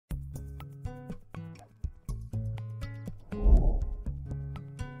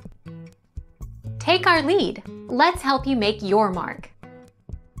Take our lead. Let's help you make your mark.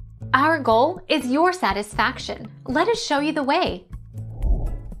 Our goal is your satisfaction. Let us show you the way.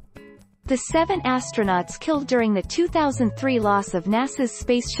 The 7 astronauts killed during the 2003 loss of NASA's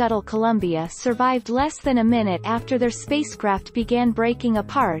Space Shuttle Columbia survived less than a minute after their spacecraft began breaking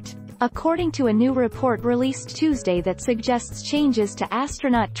apart, according to a new report released Tuesday that suggests changes to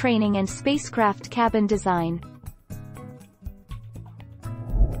astronaut training and spacecraft cabin design.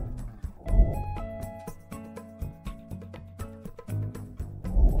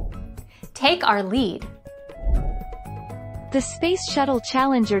 Take our lead. The Space Shuttle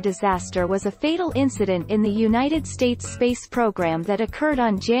Challenger disaster was a fatal incident in the United States space program that occurred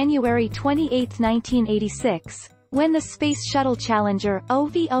on January 28, 1986, when the Space Shuttle Challenger,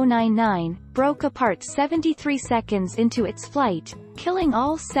 OV-099, broke apart 73 seconds into its flight, killing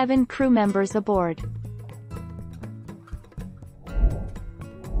all 7 crew members aboard.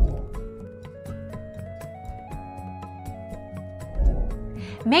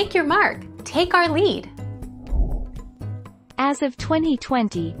 Make your mark. Take our lead. As of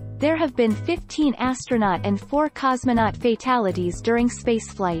 2020, there have been 15 astronaut and 4 cosmonaut fatalities during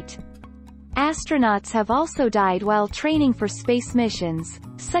spaceflight. Astronauts have also died while training for space missions,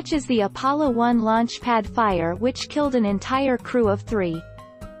 such as the Apollo 1 launch pad fire which killed an entire crew of 3.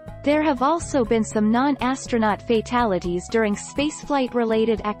 There have also been some non-astronaut fatalities during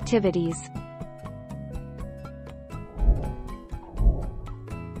spaceflight-related activities.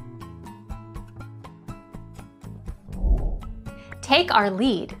 Take our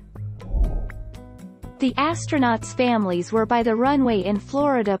lead. The astronauts' families were by the runway in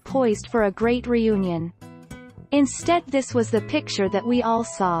Florida poised for a great reunion. Instead, this was the picture that we all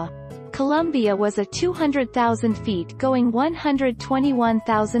saw. Columbia was a 200,000 feet going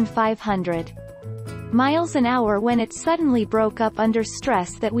 121,500 miles an hour when it suddenly broke up under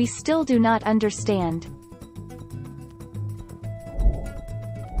stress that we still do not understand.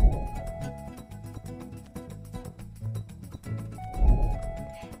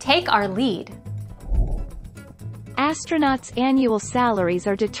 Take our lead. Astronauts' annual salaries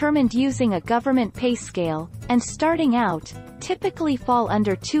are determined using a government pay scale, and starting out, typically fall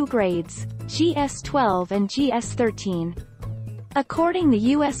under 2 grades, GS-12 and GS-13. According to the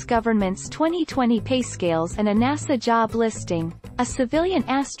U.S. government's 2020 pay scales and a NASA job listing, a civilian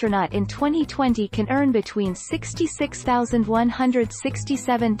astronaut in 2020 can earn between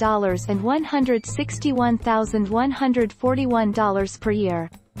 $66,167 and $161,141 per year.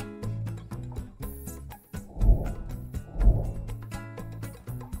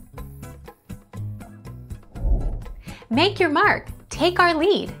 Make your mark. Take our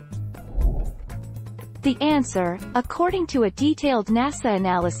lead. The answer, according to a detailed NASA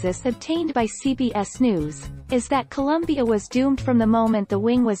analysis obtained by CBS News, is that Columbia was doomed from the moment the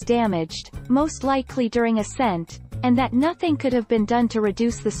wing was damaged, most likely during ascent, and that nothing could have been done to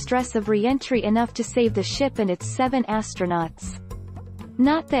reduce the stress of re-entry enough to save the ship and its 7 astronauts.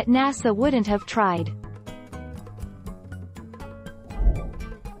 Not that NASA wouldn't have tried.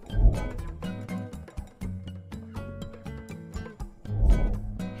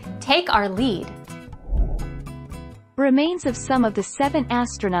 Take our lead. Remains of some of the 7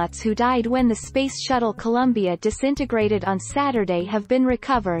 astronauts who died when the Space Shuttle Columbia disintegrated on Saturday have been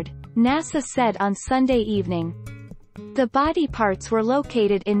recovered, NASA said on Sunday evening. The body parts were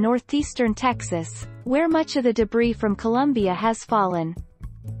located in northeastern Texas, where much of the debris from Columbia has fallen.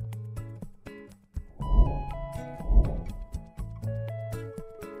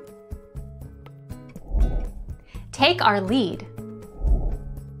 Take our lead.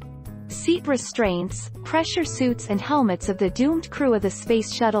 Seat restraints, pressure suits and helmets of the doomed crew of the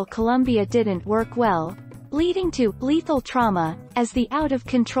Space Shuttle Columbia didn't work well, leading to lethal trauma, as the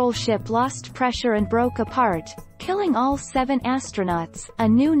out-of-control ship lost pressure and broke apart, killing all 7 astronauts, a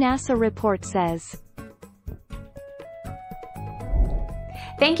new NASA report says.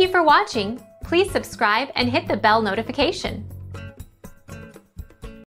 Thank you for watching. Please subscribe and hit the bell notification.